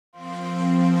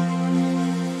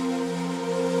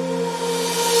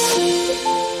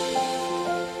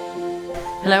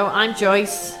Hello, I'm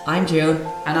Joyce. I'm June.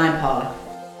 And I'm Paula.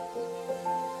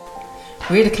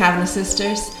 We're the Kavanagh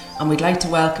Sisters, and we'd like to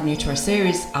welcome you to our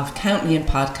series of Count Me In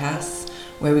podcasts,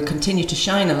 where we continue to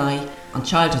shine a light on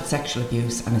childhood sexual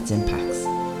abuse and its impacts.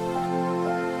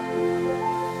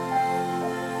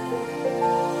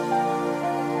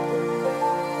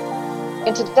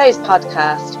 In today's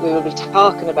podcast, we will be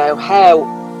talking about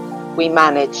how we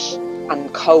manage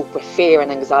and cope with fear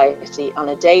and anxiety on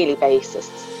a daily basis,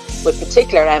 with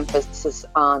particular emphasis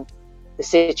on the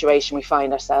situation we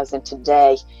find ourselves in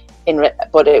today,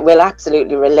 but it will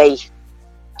absolutely relate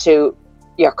to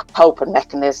your coping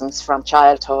mechanisms from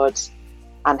childhood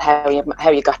and how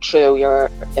you got through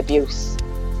your abuse.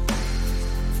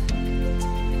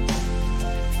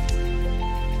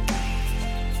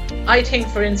 I think,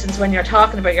 for instance, when you're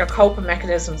talking about your coping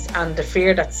mechanisms and the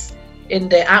fear that's in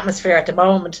the atmosphere at the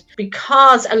moment,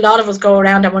 because a lot of us go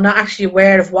around and we're not actually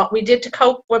aware of what we did to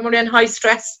cope when we're in high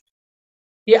stress,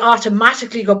 you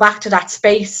automatically go back to that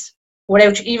space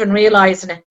without you even realising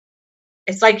it.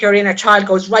 It's like your inner child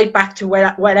goes right back to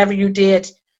whatever you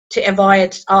did to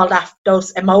avoid all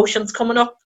those emotions coming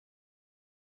up.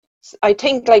 I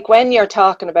think, like, when you're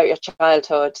talking about your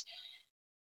childhood,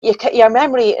 your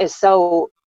memory is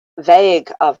so vague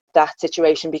of that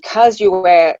situation because you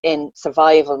were in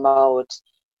survival mode.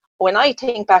 When I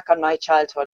think back on my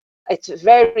childhood, it's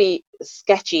very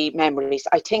sketchy memories.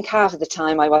 I think half of the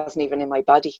time I wasn't even in my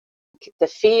body. The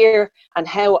fear and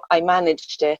how I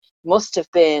managed it must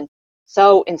have been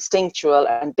so instinctual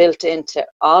and built into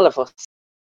all of us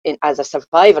as a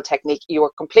survival technique. You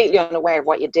were completely unaware of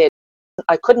what you did.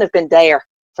 I couldn't have been there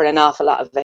for an awful lot of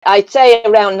it. I'd say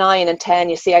around 9 and 10,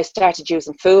 you see, I started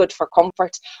using food for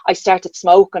comfort. I started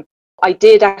smoking. I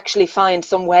did actually find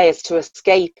some ways to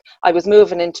escape. I was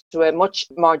moving into a much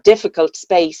more difficult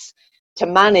space to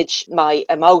manage my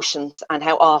emotions and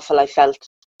how awful I felt.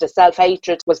 The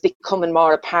self-hatred was becoming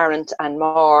more apparent and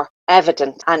more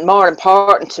evident and more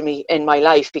important to me in my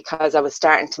life because I was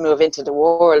starting to move into the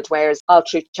world, whereas all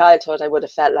through childhood I would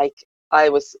have felt like I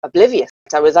was oblivious.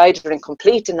 I was either in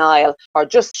complete denial or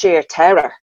just sheer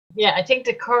terror. Yeah, I think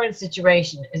the current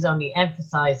situation is only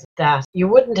emphasising that you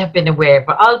wouldn't have been aware,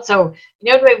 but also,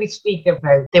 you know, the way we speak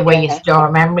about the way you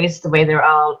store memories, the way they're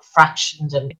all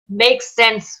fractioned, and it makes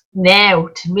sense now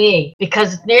to me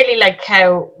because it's nearly like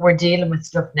how we're dealing with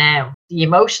stuff now. The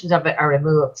emotions of it are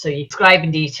removed, so you describe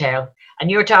in detail, and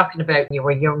you're talking about when you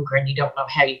were younger and you don't know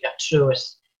how you got through it.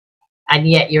 And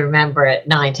yet you remember at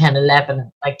 9, 10,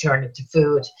 11, like turning to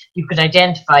food, you could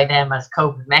identify them as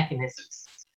coping mechanisms.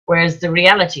 Whereas the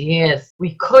reality is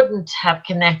we couldn't have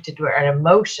connected with our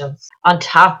emotions on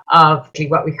top of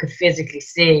what we could physically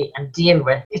see and deal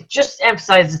with. It just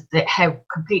emphasizes how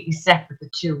completely separate the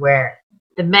two were,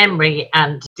 the memory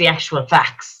and the actual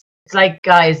facts. It's like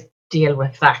guys deal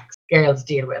with facts, girls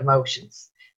deal with emotions.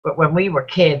 But when we were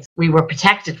kids, we were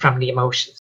protected from the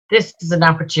emotions. This is an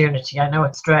opportunity. I know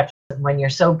it's stressful. When you're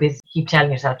so busy, you keep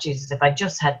telling yourself, Jesus, if I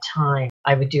just had time,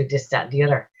 I would do this, that, and the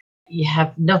other. You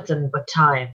have nothing but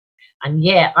time. And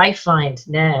yeah, I find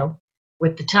now,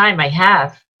 with the time I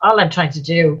have, all I'm trying to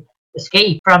do is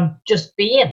escape from just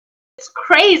being. It's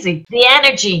crazy. The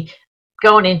energy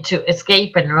going into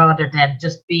escaping rather than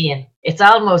just being. It's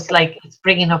almost like it's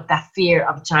bringing up that fear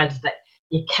of a child that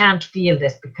you can't feel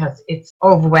this because it's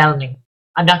overwhelming.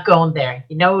 I'm not going there.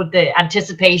 You know, the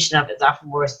anticipation of it is often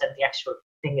worse than the actual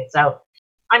thing itself.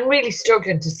 I'm really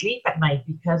struggling to sleep at night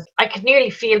because I can nearly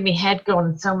feel my head going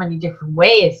in so many different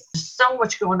ways. There's so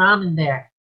much going on in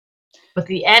there. But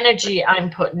the energy I'm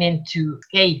putting into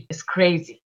escape is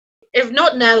crazy. If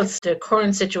nothing else, the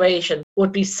current situation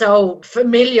would be so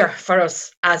familiar for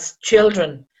us as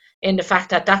children in the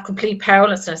fact that complete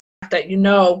powerlessness, that, you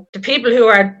know, the people who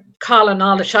are calling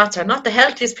all the shots are not the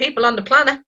healthiest people on the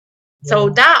planet. So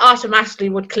that automatically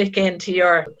would click into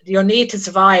your need to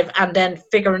survive, and then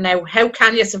figuring out how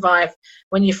can you survive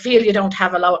when you feel you don't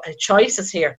have a lot of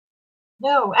choices here.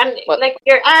 No, and like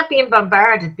you're being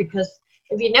bombarded because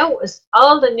if you notice,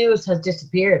 all the news has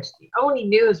disappeared. The only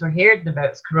news we're hearing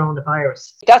about is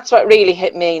coronavirus. That's what really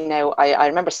hit me now. I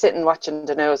remember sitting watching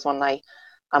the news one night,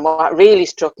 and what really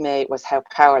struck me was how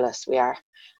powerless we are,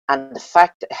 and the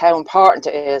fact how important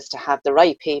it is to have the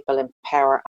right people in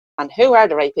power. And who are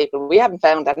the right people? We haven't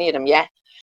found any of them yet.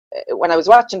 When I was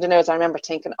watching the news, I remember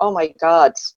thinking, oh my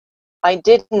God, I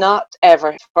did not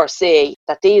ever foresee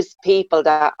that these people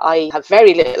that I have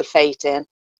very little faith in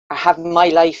have my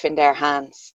life in their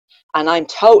hands. And I'm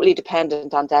totally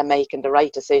dependent on them making the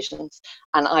right decisions.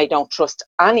 And I don't trust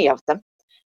any of them.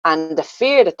 And the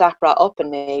fear that brought up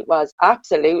in me was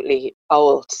absolutely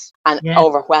old and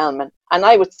overwhelming. And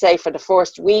I would say for the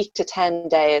first week to 10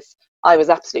 days, I was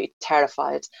absolutely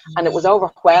terrified. And it was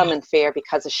overwhelming fear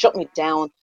because it shut me down.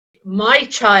 My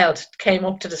child came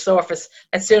up to the surface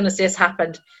as soon as this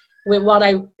happened with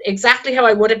exactly how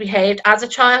I would have behaved as a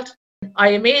child. I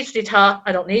immediately thought,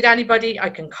 I don't need anybody.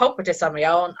 I can cope with this on my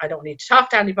own. I don't need to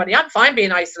talk to anybody. I'm fine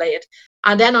being isolated.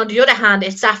 And then on the other hand,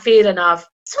 it's that feeling of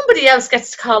somebody else gets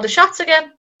to call the shots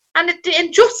again. And the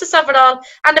injustice of it all.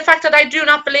 And the fact that I do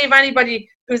not believe anybody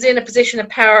who's in a position of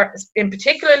power, in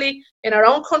particularly in our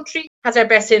own country, has our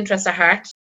best interests at heart.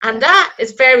 And that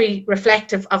is very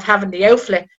reflective of having the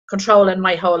outlet controlling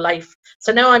my whole life.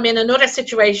 So now I'm in another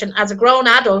situation as a grown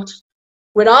adult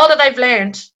with all that I've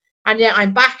learned, and yet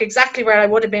I'm back exactly where I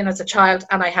would have been as a child,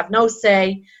 and I have no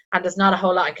say, and there's not a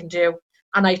whole lot I can do.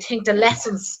 And I think the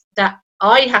lessons that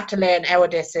I have to learn out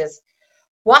of this is,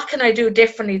 what can I do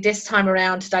differently this time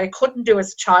around that I couldn't do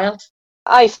as a child?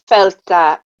 I felt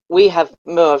that we have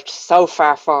moved so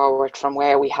far forward from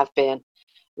where we have been.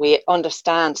 We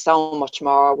understand so much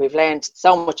more. We've learned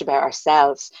so much about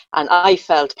ourselves. And I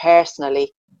felt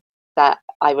personally that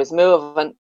I was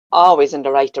moving always in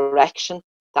the right direction,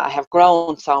 that I have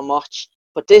grown so much.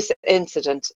 But this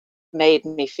incident made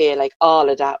me feel like all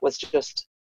of that was just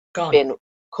Gone.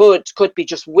 Could be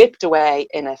just whipped away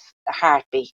in a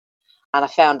heartbeat. And I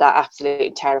found that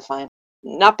absolutely terrifying.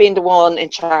 Not being the one in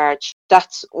charge,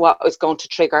 that's what is going to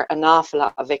trigger an awful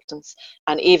lot of victims.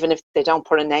 And even if they don't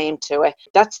put a name to it,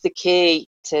 that's the key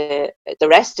to the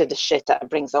rest of the shit that it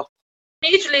brings up.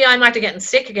 Immediately I'm after getting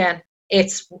sick again.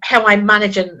 It's how I'm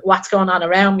managing what's going on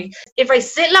around me. If I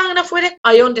sit long enough with it,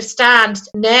 I understand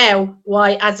now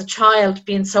why, as a child,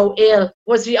 being so ill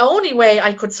was the only way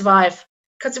I could survive.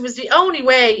 Because it was the only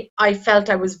way I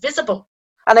felt I was visible.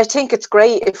 And I think it's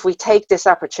great if we take this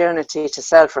opportunity to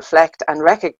self-reflect and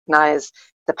recognise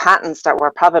the patterns that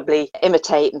we're probably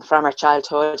imitating from our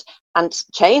childhood and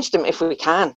change them if we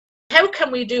can. How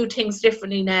can we do things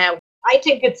differently now? I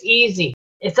think it's easy.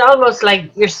 It's almost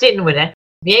like you're sitting with it,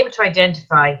 be able to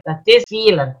identify that this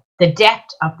feeling, the depth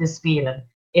of this feeling,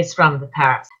 is from the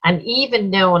past. And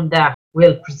even knowing that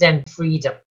will present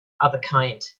freedom of a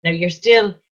kind. Now, you're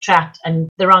still trapped and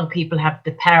the wrong people have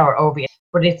the power over you.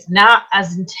 But it's not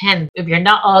as intense if you're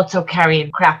not also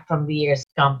carrying crap from the years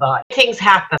gone by. Things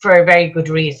happen for a very good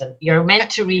reason. You're meant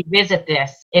to revisit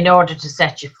this in order to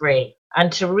set you free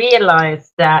and to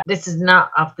realise that this is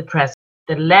not of the present.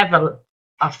 The level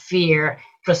of fear,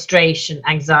 frustration,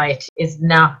 anxiety is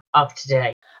not of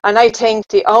today. And I think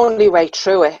the only way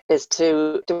through it is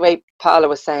the way Paula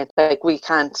was saying, like, we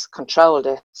can't control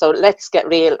it. So let's get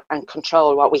real and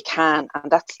control what we can.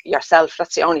 And that's yourself.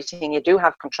 That's the only thing you do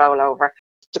have control over.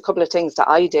 A couple of things that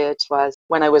I did was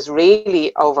when I was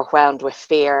really overwhelmed with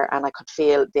fear and I could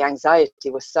feel the anxiety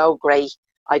was so great,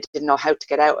 I didn't know how to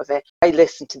get out of it. I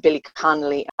listened to Billy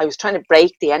Connolly. I was trying to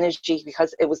break the energy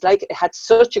because it was like it had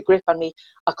such a grip on me.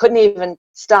 I couldn't even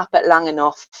stop it long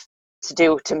enough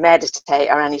to meditate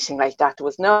or anything like that. There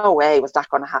was no way was that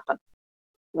going to happen.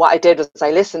 What I did was I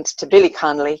listened to Billy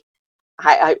Connolly.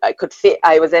 I could feel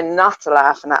I was in knots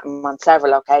laughing at him on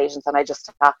several occasions, and I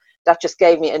just thought that just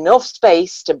gave me enough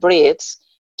space to breathe,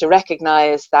 to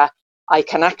recognise that I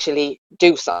can actually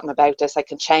do something about this. I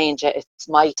can change it. It's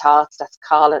my thoughts that's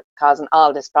causing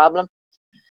all this problem.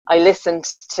 I listened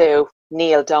to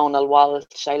Neil Donald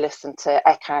Walsh. I listened to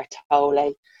Eckhart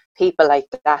Tolle. People like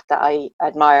that I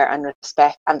admire and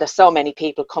respect. And there's so many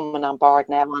people coming on board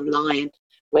now online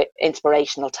with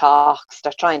inspirational talks.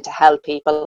 They're trying to help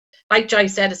people. Like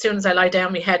Joyce said, as soon as I lie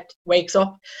down, my head wakes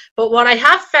up. But what I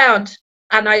have found,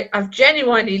 and I've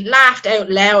genuinely laughed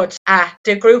out loud at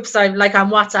the groups I'm like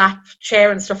on WhatsApp,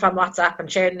 sharing stuff on WhatsApp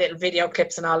and sharing little video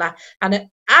clips and all that. And it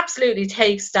absolutely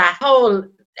takes that whole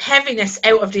heaviness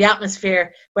out of the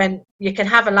atmosphere when you can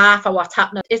have a laugh at what's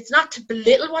happening. It's not to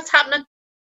belittle what's happening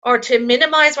or to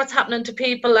minimize what's happening to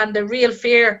people and the real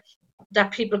fear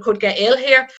that people could get ill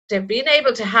here. To being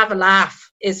able to have a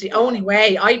laugh is the only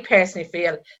way I personally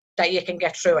feel that you can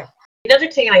get through it. The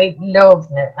other thing I love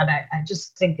now, and I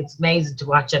just think it's amazing to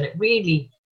watch, and it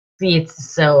really feeds the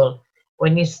soul,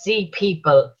 when you see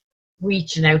people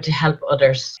reaching out to help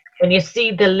others, when you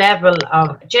see the level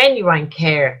of genuine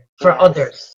care for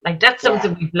others. Like, that's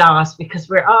something we've lost because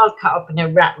we're all caught up in a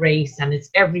rat race and it's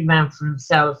every man for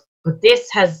himself. But this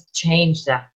has changed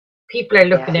that. People are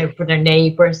looking out for their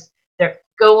neighbours. They're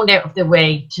going out of the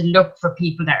way to look for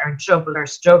people that are in trouble or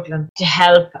struggling to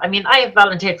help. I mean, I have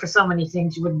volunteered for so many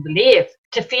things you wouldn't believe.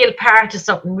 To feel part of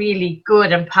something really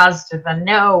good and positive and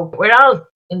know we're all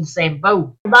in the same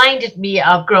boat. Reminded me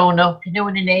of growing up, in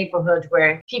a neighbourhood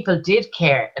where people did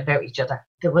care about each other.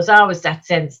 There was always that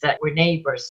sense that we're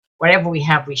neighbours. Whatever we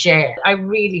have, we share. I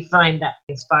really find that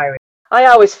inspiring. I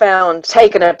always found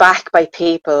taken aback by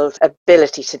people's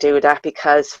ability to do that,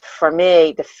 because for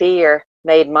me, the fear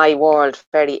made my world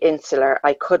very insular.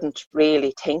 I couldn't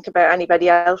really think about anybody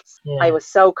else. Yeah. I was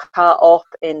so caught up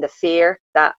in the fear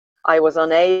that I was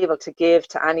unable to give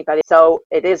to anybody. So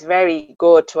it is very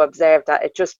good to observe that.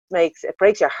 It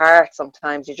breaks your heart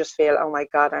sometimes. You just feel, oh my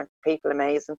God, aren't people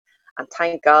amazing? And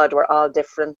thank God we're all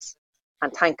different.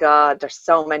 And thank God there's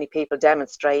so many people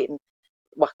demonstrating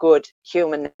what good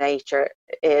human nature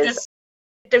is. Just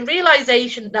the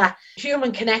realization that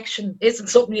human connection isn't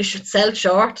something you should sell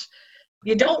short.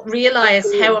 You don't realize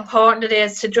how important it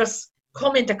is to just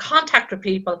come into contact with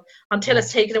people until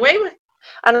it's taken away with.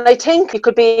 And I think you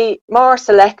could be more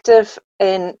selective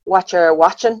in what you're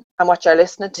watching and what you're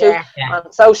listening to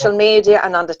on social media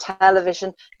and on the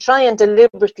television. Try and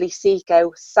deliberately seek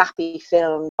out sappy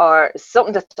film or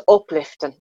something that's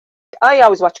uplifting. I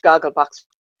always watch Gogglebox.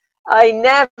 I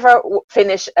never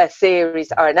finish a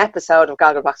series or an episode of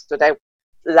Gogglebox without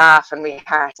laughing my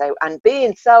heart out and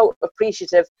being so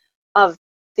appreciative of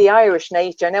the Irish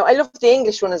nature. Now, I love the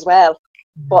English one as well,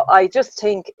 but I just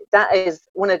think that is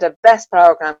one of the best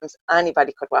programs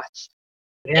anybody could watch.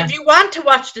 Yeah. If you want to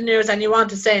watch the news and you want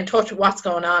to stay in touch with what's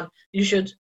going on, you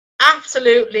should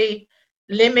absolutely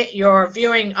limit your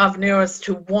viewing of news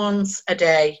to once a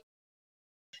day.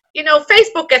 You know,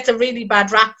 Facebook gets a really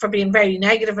bad rap for being very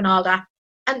negative and all that.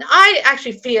 And I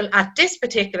actually feel at this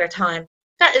particular time,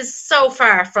 that is so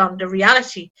far from the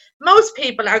reality. Most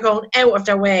people are going out of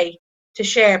their way to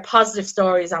share positive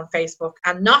stories on Facebook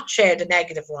and not share the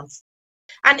negative ones.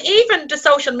 And even the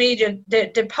social media,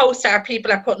 the posts that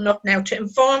people are putting up now to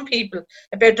inform people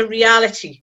about the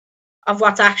reality of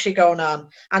what's actually going on,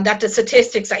 and that the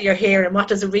statistics that you're hearing, what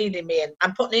does it really mean,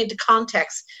 and putting it into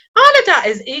context. All of that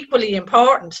is equally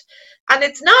important. And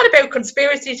it's not about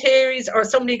conspiracy theories or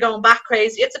somebody going back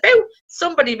crazy. It's about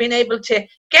somebody being able to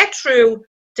get through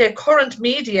the current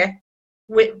media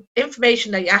with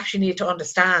information that you actually need to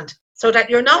understand, so that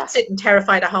you're not sitting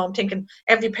terrified at home thinking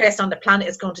every person on the planet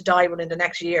is going to die within the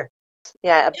next year.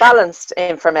 Yeah, balanced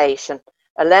information,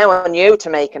 allowing you to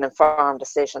make an informed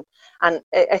decision. And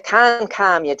it can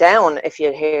calm you down if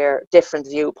you hear different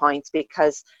viewpoints,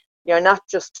 because you're not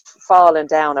just falling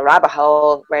down a rabbit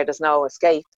hole where there's no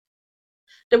escape.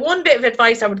 The one bit of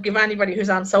advice I would give anybody who's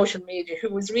on social media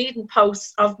who is reading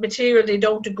posts of material they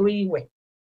don't agree with.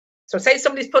 So say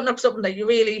somebody's putting up something that you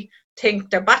really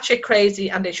think they're batshit crazy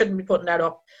and they shouldn't be putting that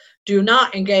up. Do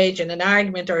not engage in an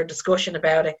argument or a discussion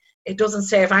about it. It doesn't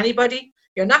serve anybody.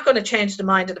 You're not going to change the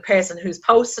mind of the person who's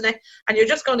posting it, and you're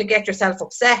just going to get yourself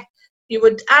upset. You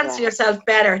would answer yourself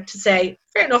better to say,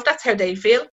 fair enough, that's how they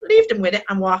feel. Leave them with it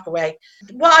and walk away.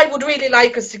 What I would really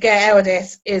like us to get out of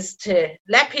this is to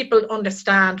let people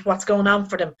understand what's going on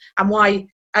for them and why,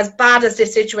 as bad as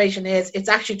this situation is, it's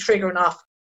actually triggering off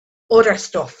other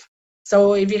stuff.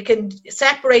 So if you can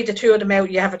separate the two of them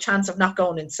out, you have a chance of not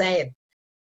going insane.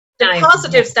 The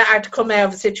positives that are to come out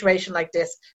of a situation like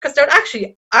this, because there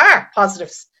actually are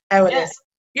positives out of this.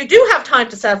 You do have time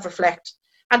to self-reflect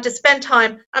and to spend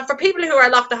time. And for people who are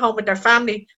locked at home with their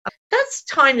family, that's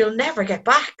time you'll never get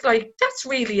back. Like, that's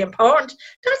really important.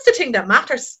 That's the thing that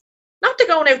matters. Not to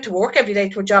going out to work every day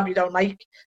to a job you don't like.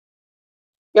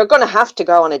 You're going to have to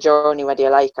go on a journey whether you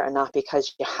like it or not,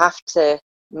 because you have to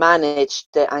manage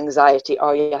the anxiety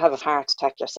or you have a heart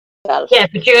attack yourself. Yeah,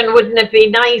 but June, wouldn't it be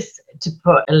nice to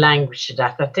put a language to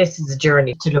that this is a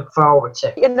journey to look forward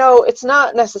to? You know, it's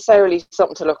not necessarily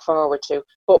something to look forward to,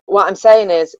 but what I'm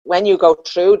saying is when you go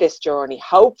through this journey,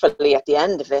 hopefully at the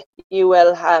end of it, you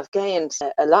will have gained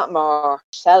a lot more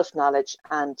self-knowledge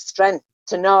and strength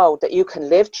to know that you can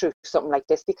live through something like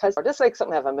this, because it's like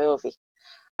something of a movie.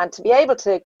 And to be able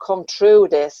to come through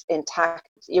this intact,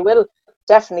 you will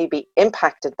definitely be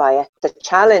impacted by it. The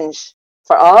challenge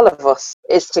for all of us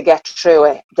is to get through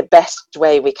it the best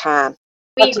way we can.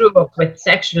 We grew up with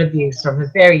sexual abuse from a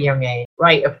very young age,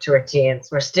 right up to our teens.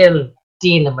 We're still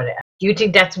dealing with it. Do you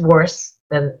think that's worse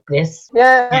than this?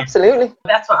 Yeah, absolutely.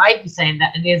 That's what I'd be saying,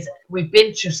 that it is. We've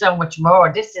been through so much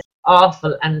more. This is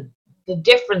awful. And the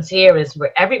difference here is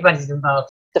where everybody's involved.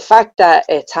 The fact that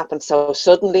it's happened so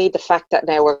suddenly, the fact that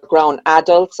now we're grown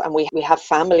adults and we have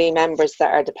family members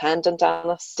that are dependent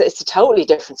on us, it's a totally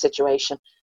different situation.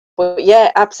 But yeah,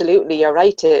 absolutely, you're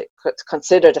right to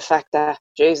consider the fact that,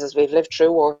 Jesus, we've lived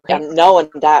through war, and knowing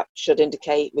that should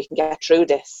indicate we can get through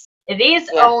this. It is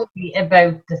only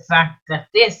about the fact that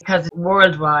this, because it's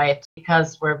worldwide,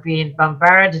 because we're being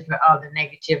bombarded with all the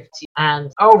negativity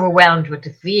and overwhelmed with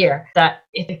the fear, that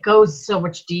it goes so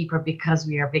much deeper because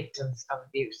we are victims of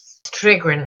abuse. It's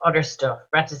triggering other stuff,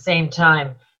 but at the same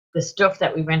time, the stuff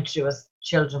that we went through as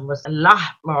children was a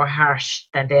lot more harsh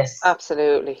than this.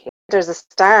 Absolutely. There's a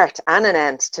start and an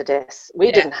end to this.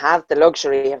 We didn't have the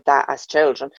luxury of that as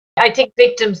children. I think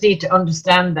victims need to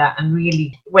understand that, and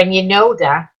really, when you know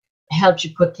that, it helps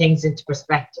you put things into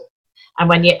perspective. And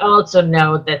when you also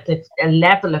know that the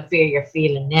level of fear you're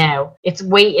feeling now, it's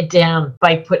weighted down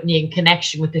by putting you in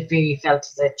connection with the fear you felt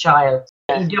as a child.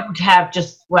 You don't have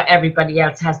just what everybody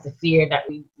else has, the fear that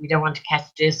we don't want to catch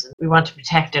this, and we want to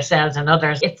protect ourselves and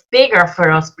others. It's bigger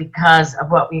for us because of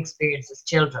what we experience as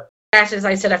children. As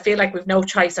I said, I feel like we've no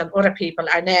choice, and other people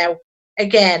are now,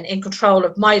 again, in control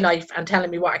of my life and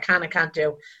telling me what I can and can't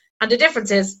do. And the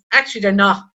difference is, actually, they're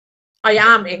not. I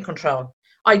am in control.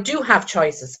 I do have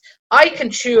choices. I can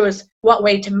choose what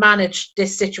way to manage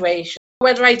this situation.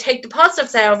 Whether I take the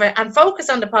positives out of it and focus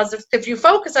on the positives. If you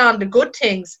focus on the good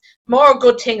things, more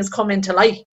good things come into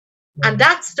light. And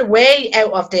that's the way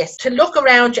out of this. To look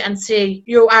around you and see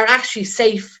you are actually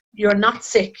safe. You're not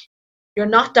sick. You're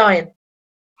not dying.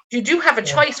 You do have a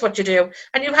choice what you do.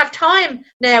 And you have time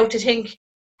now to think,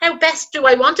 how best do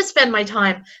I want to spend my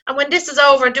time? And when this is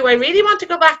over, do I really want to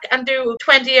go back and do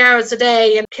 20 hours a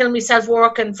day and kill myself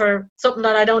working for something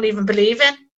that I don't even believe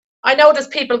in? I know there's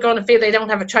people going to feel they don't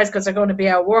have a choice because they're going to be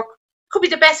out of work. Could be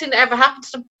the best thing that ever happened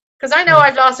to them. Because I know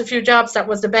I've lost a few jobs that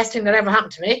was the best thing that ever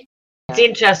happened to me. It's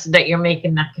interesting that you're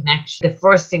making that connection. The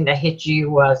first thing that hit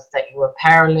you was that you were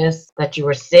powerless, that you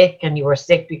were sick, and you were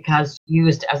sick because you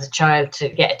used as a child to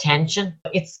get attention.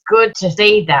 It's good to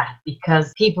say that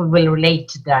because people will relate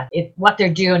to that. What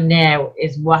they're doing now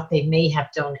is what they may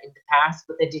have done in the past,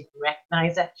 but they didn't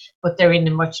recognize it. But they're in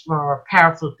a much more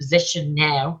powerful position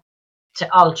now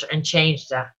to alter and change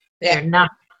that. They're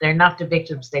not the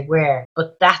victims they were,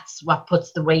 but that's what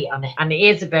puts the weight on it. And it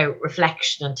is about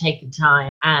reflection and taking time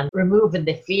and removing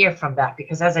the fear from that.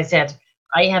 Because as I said,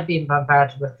 I have been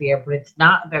bombarded with fear, but it's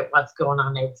not about what's going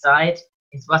on outside.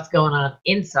 It's what's going on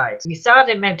inside. You saw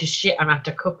the amount of shit I'm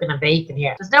after cooking and baking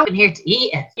here. There's no one here to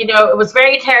eat it. You know, it was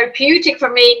very therapeutic for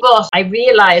me, but I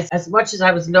realized as much as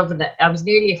I was loving it, I was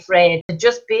nearly afraid to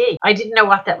just be. I didn't know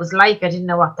what that was like. I didn't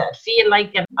know what that would feel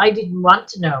like. And I didn't want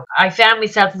to know. I found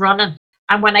myself running.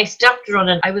 And when I stopped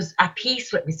running, I was at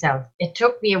peace with myself. It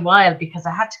took me a while because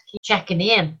I had to keep checking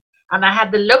in. And I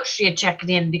had the luxury of checking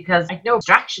in because I had no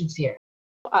distractions here.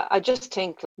 I just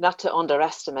think not to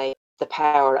underestimate the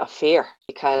power of fear,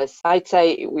 because I'd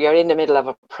say we are in the middle of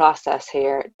a process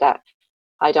here that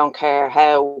I don't care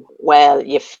how well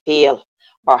you feel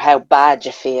or how bad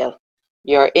you feel.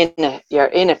 You're in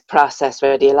a process,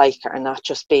 whether you like it or not,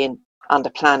 just being on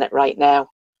the planet right now.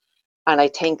 And I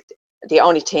think the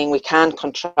only thing we can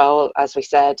control, as we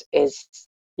said, is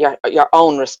your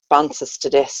own responses to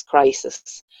this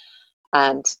crisis.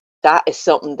 And that is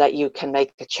something that you can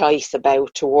make a choice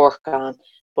about to work on,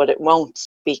 but it won't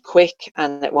be quick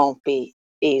and it won't be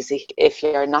easy if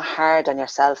you're not hard on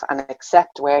yourself and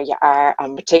accept where you are.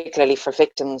 And particularly for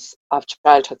victims of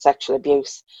childhood sexual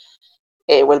abuse,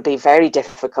 it will be a very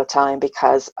difficult time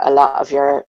because a lot of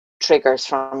your triggers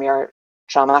from your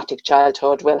traumatic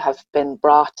childhood will have been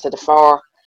brought to the fore.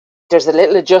 There's a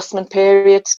little adjustment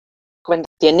period. When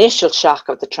the initial shock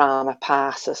of the trauma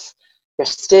passes, you're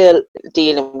still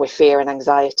dealing with fear and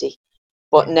anxiety.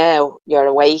 But now you're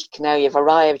awake, now you've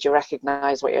arrived, you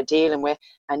recognise what you're dealing with,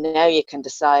 and now you can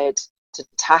decide to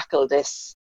tackle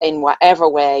this in whatever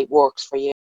way works for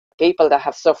you. People that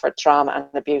have suffered trauma and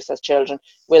abuse as children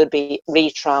will be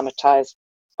re-traumatised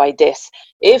by this.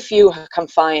 If you can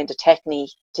find a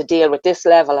technique to deal with this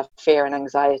level of fear and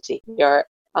anxiety, you're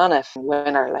on a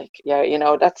winner.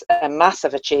 That's a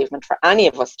massive achievement for any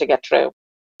of us to get through.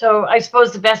 So I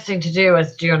suppose the best thing to do,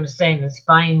 as Dion was saying, is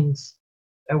find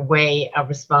a way of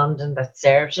responding that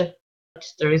serves you.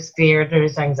 There is fear, there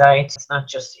is anxiety. It's not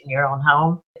just in your own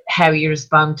home. How you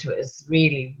respond to it is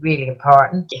really, really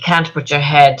important. You can't put your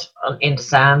head in the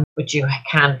sand, but you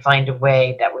can find a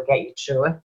way that will get you through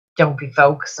it. Don't be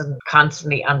focusing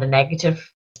constantly on the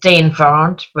negative. Stay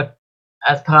informed, but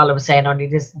as Paula was saying, only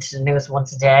listen to the news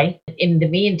once a day. In the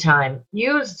meantime,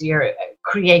 use your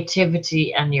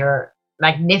creativity and your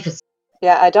magnificence.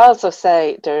 Yeah, I'd also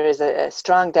say there is a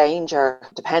strong danger,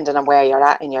 depending on where you're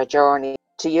at in your journey,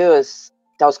 to use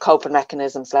those coping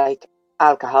mechanisms like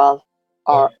alcohol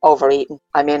or overeating.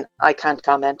 I mean, I can't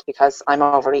comment because I'm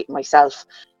overeating myself,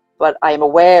 but I'm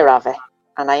aware of it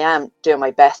and I am doing my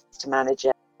best to manage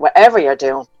it. Whatever you're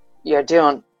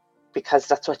doing because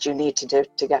that's what you need to do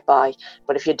to get by.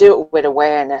 But if you do it with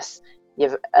awareness, you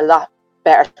have a lot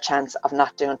better chance of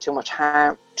not doing too much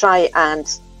harm. Try and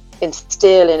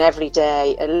instill in every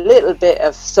day a little bit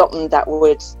of something that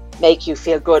would make you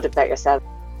feel good about yourself.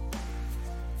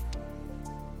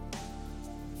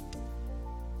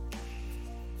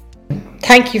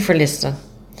 Thank you for listening.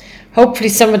 Hopefully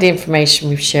some of the information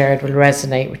we've shared will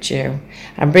resonate with you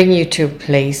and bring you to a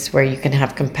place where you can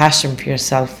have compassion for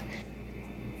yourself.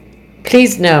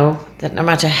 Please know that no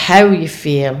matter how you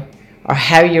feel or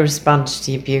how you responded to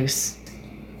the abuse,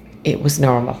 it was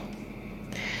normal.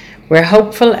 We're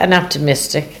hopeful and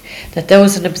optimistic that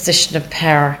those in a position of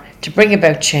power to bring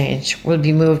about change will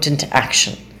be moved into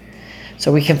action so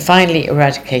we can finally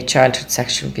eradicate childhood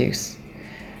sexual abuse.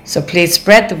 So please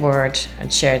spread the word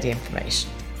and share the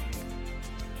information.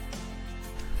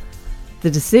 The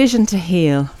decision to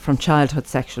heal from childhood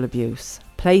sexual abuse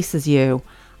places you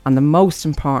on the most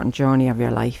important journey of your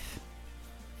life.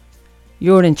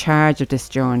 You're in charge of this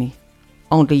journey.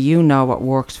 Only you know what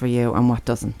works for you and what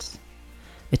doesn't.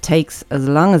 It takes as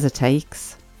long as it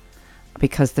takes,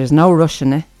 because there's no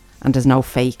rushing it and there's no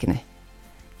faking it.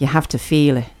 You have to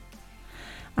feel it.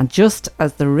 And just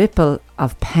as the ripple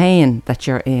of pain that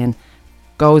you're in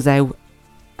goes out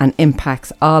and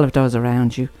impacts all of those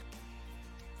around you,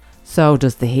 so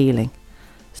does the healing.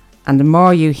 And the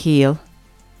more you heal,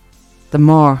 the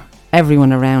more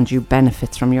everyone around you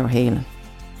benefits from your healing.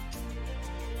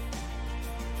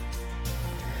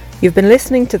 You've been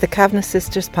listening to the Kavanagh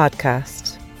Sisters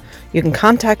podcast. You can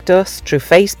contact us through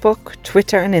Facebook,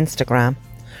 Twitter and Instagram,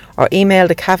 or email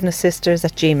the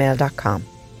kavanaghsisters@gmail.com.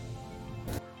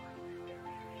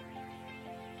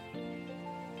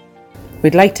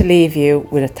 We'd like to leave you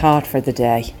with a thought for the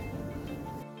day.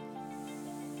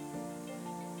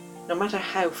 No matter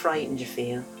how frightened you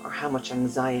feel or how much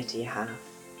anxiety you have,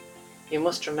 you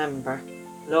must remember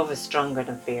love is stronger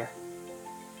than fear.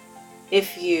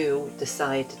 If you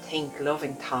decide to think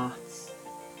loving thoughts,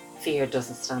 fear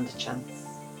doesn't stand a chance,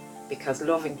 because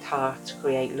loving thoughts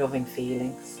create loving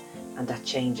feelings, and that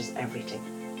changes everything.